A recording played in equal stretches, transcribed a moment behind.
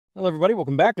Hello, everybody.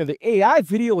 Welcome back to the AI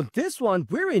video. With this one,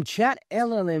 we're in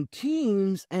ChatLLM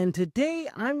Teams, and today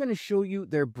I'm going to show you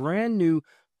their brand new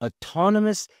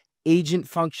autonomous agent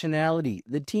functionality.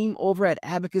 The team over at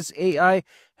Abacus AI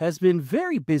has been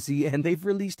very busy, and they've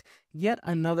released yet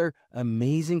another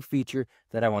amazing feature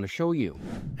that I want to show you.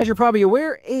 As you're probably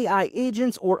aware, AI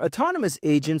agents or autonomous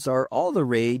agents are all the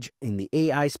rage in the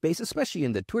AI space, especially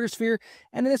in the Twitter sphere.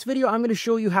 And in this video, I'm going to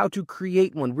show you how to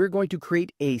create one. We're going to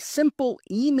create a simple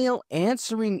email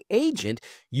answering agent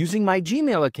using my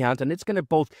Gmail account, and it's going to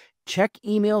both check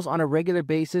emails on a regular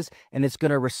basis, and it's going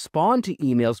to respond to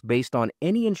emails based on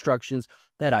any instructions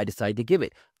that I decide to give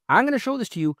it. I'm going to show this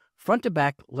to you front to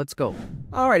back. Let's go.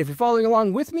 All right, if you're following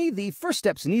along with me, the first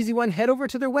step's an easy one. Head over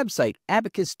to their website,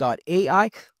 abacus.ai.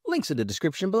 Links in the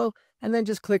description below, and then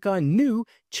just click on New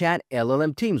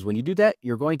ChatLLM Teams. When you do that,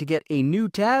 you're going to get a new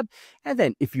tab. And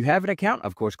then if you have an account,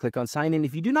 of course, click on Sign In.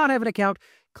 If you do not have an account,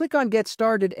 click on Get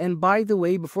Started. And by the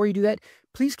way, before you do that,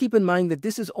 please keep in mind that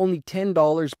this is only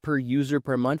 $10 per user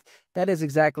per month. That is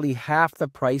exactly half the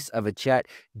price of a Chat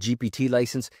GPT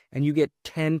license, and you get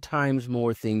 10 times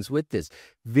more things with this.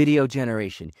 Video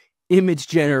generation, image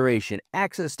generation,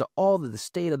 access to all of the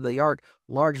state-of-the-art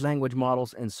large language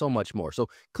models, and so much more. So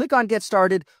click on Get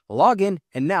Started, log in,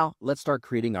 and now let's start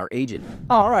creating our agent.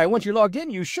 All right, once you're logged in,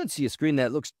 you should see a screen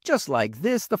that looks just like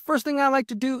this. The first thing I like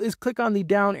to do is click on the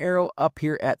down arrow up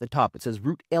here at the top. It says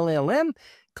Root LLM.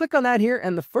 Click on that here,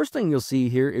 and the first thing you'll see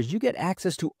here is you get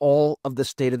access to all of the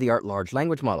state-of-the-art large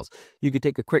language models. You could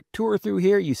take a quick tour through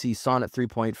here. You see Sonnet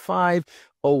 3.5,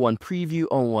 O1 Preview,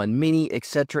 O1 Mini,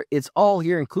 etc. It's all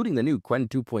here, including the new Qwen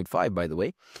 2.5, by the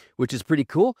way, which is pretty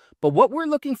cool. But what we're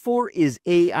looking for is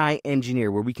AI Engineer,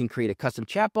 where we can create a custom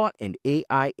chatbot and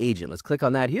AI agent. Let's click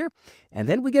on that here, and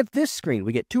then we get this screen.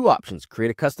 We get two options: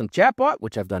 create a custom chatbot,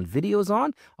 which I've done videos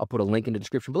on. I'll put a link in the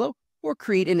description below, or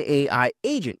create an AI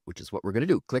agent, which is what we're going to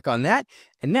do. Click on that.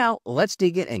 And now let's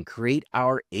dig in and create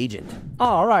our agent.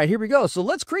 All right, here we go. So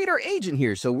let's create our agent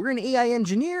here. So we're an AI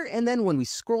engineer. And then when we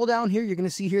scroll down here, you're going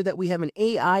to see here that we have an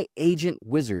AI agent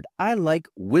wizard. I like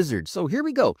wizards. So here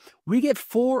we go. We get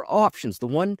four options. The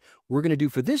one we're going to do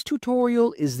for this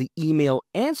tutorial is the email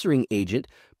answering agent,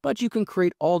 but you can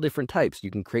create all different types. You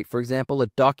can create, for example, a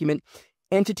document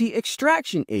entity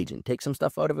extraction agent. Take some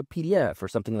stuff out of a PDF or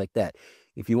something like that.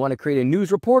 If you want to create a news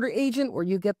reporter agent where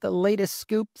you get the latest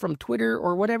scoop from Twitter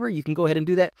or whatever, you can go ahead and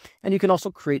do that. And you can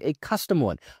also create a custom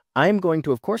one. I'm going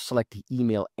to, of course, select the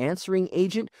email answering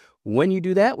agent. When you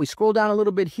do that, we scroll down a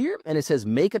little bit here and it says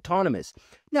make autonomous.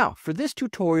 Now, for this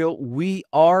tutorial, we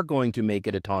are going to make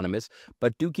it autonomous,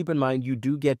 but do keep in mind you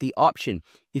do get the option.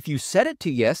 If you set it to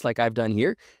yes, like I've done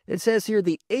here, it says here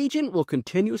the agent will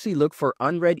continuously look for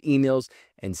unread emails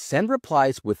and send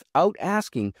replies without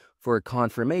asking for a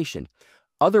confirmation.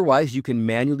 Otherwise, you can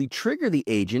manually trigger the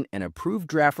agent and approve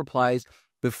draft replies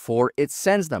before it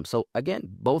sends them. So again,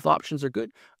 both options are good.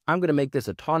 I'm going to make this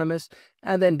autonomous.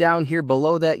 And then down here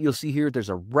below that, you'll see here there's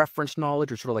a reference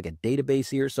knowledge, or sort of like a database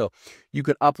here. So you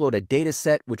could upload a data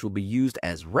set which will be used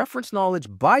as reference knowledge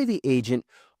by the agent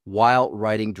while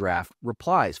writing draft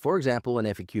replies. For example, an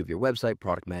FAQ of your website,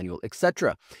 product manual,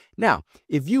 etc. Now,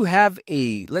 if you have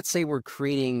let's say we're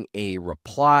creating a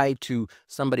reply to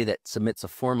somebody that submits a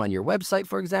form on your website,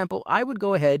 for example, I would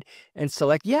go ahead and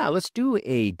select, yeah, let's do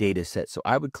a data set. So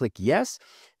I would click yes,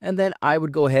 and then I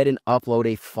would go ahead and upload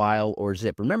a file or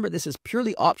zip. Remember, this is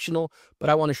purely optional, but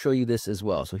I want to show you this as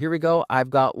well. So here we go. I've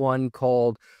got one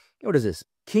called, what is this?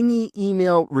 Kingy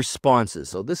email responses.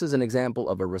 So this is an example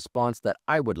of a response that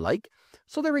I would like.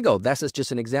 So there we go. That's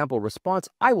just an example response.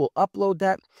 I will upload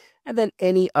that, and then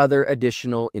any other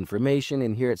additional information.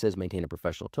 And here it says maintain a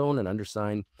professional tone and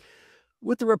undersign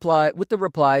with the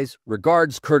replies,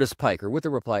 regards Curtis Pike, or with the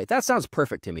reply. That sounds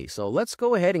perfect to me. So let's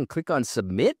go ahead and click on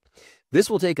submit. This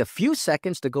will take a few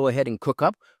seconds to go ahead and cook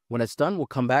up. When it's done, we'll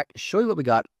come back, show you what we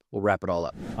got. We'll wrap it all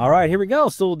up. All right, here we go.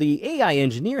 So the AI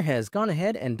engineer has gone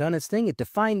ahead and done its thing. It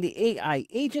defined the AI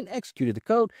agent, executed the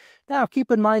code. Now,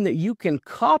 keep in mind that you can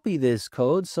copy this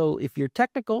code. So if you're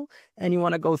technical and you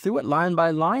want to go through it line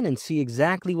by line and see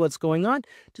exactly what's going on,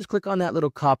 just click on that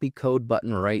little copy code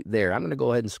button right there. I'm going to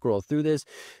go ahead and scroll through this.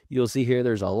 You'll see here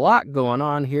there's a lot going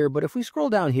on here. But if we scroll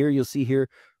down here, you'll see here,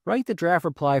 write the draft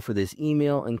reply for this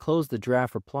email and close the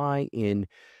draft reply in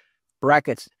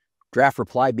brackets. Draft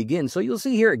reply begins. So you'll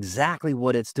see here exactly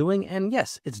what it's doing. And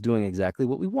yes, it's doing exactly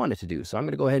what we want it to do. So I'm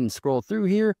going to go ahead and scroll through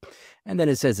here. And then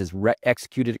it says it's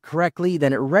executed it correctly.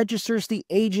 Then it registers the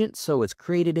agent. So it's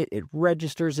created it. It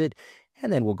registers it.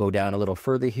 And then we'll go down a little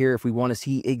further here if we want to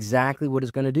see exactly what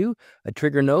it's going to do. A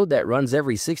trigger node that runs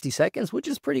every 60 seconds, which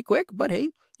is pretty quick, but hey,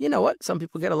 you know what? Some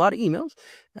people get a lot of emails.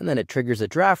 And then it triggers a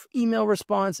draft email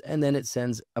response, and then it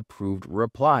sends approved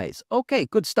replies. Okay,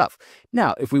 good stuff.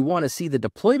 Now, if we want to see the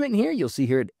deployment here, you'll see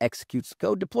here it executes the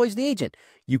code, deploys the agent.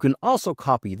 You can also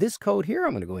copy this code here.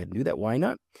 I'm going to go ahead and do that. Why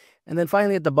not? And then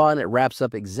finally at the bottom, it wraps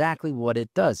up exactly what it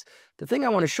does. The thing I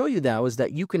want to show you now is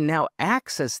that you can now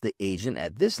access the agent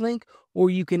at this link,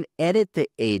 or you can edit the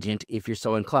agent if you're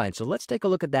so inclined. So let's take a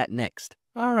look at that next.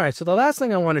 All right, so the last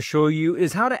thing I want to show you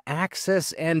is how to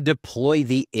access and deploy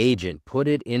the agent, put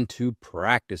it into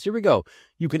practice. Here we go.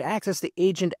 You can access the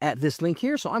agent at this link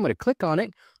here. So I'm going to click on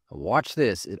it. Watch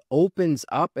this. It opens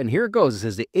up and here it goes. It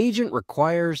says the agent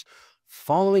requires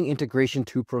following integration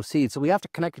to proceed. So we have to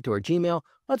connect it to our Gmail.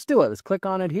 Let's do it. Let's click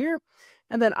on it here.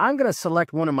 And then I'm going to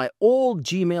select one of my old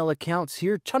Gmail accounts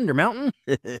here, Thunder Mountain.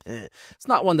 It's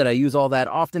not one that I use all that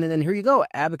often. And then here you go.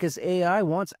 Abacus AI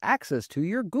wants access to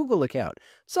your Google account.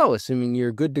 So assuming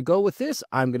you're good to go with this,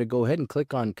 I'm going to go ahead and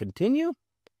click on continue.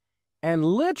 And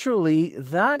literally,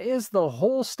 that is the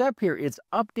whole step here. It's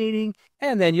updating,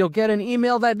 and then you'll get an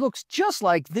email that looks just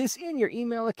like this in your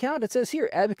email account. It says here,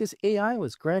 Abacus AI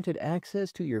was granted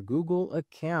access to your Google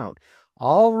account.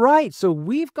 All right, so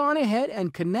we've gone ahead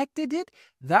and connected it.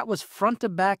 That was front to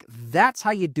back. That's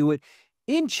how you do it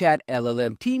in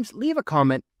ChatLLM Teams. Leave a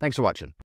comment. Thanks for watching.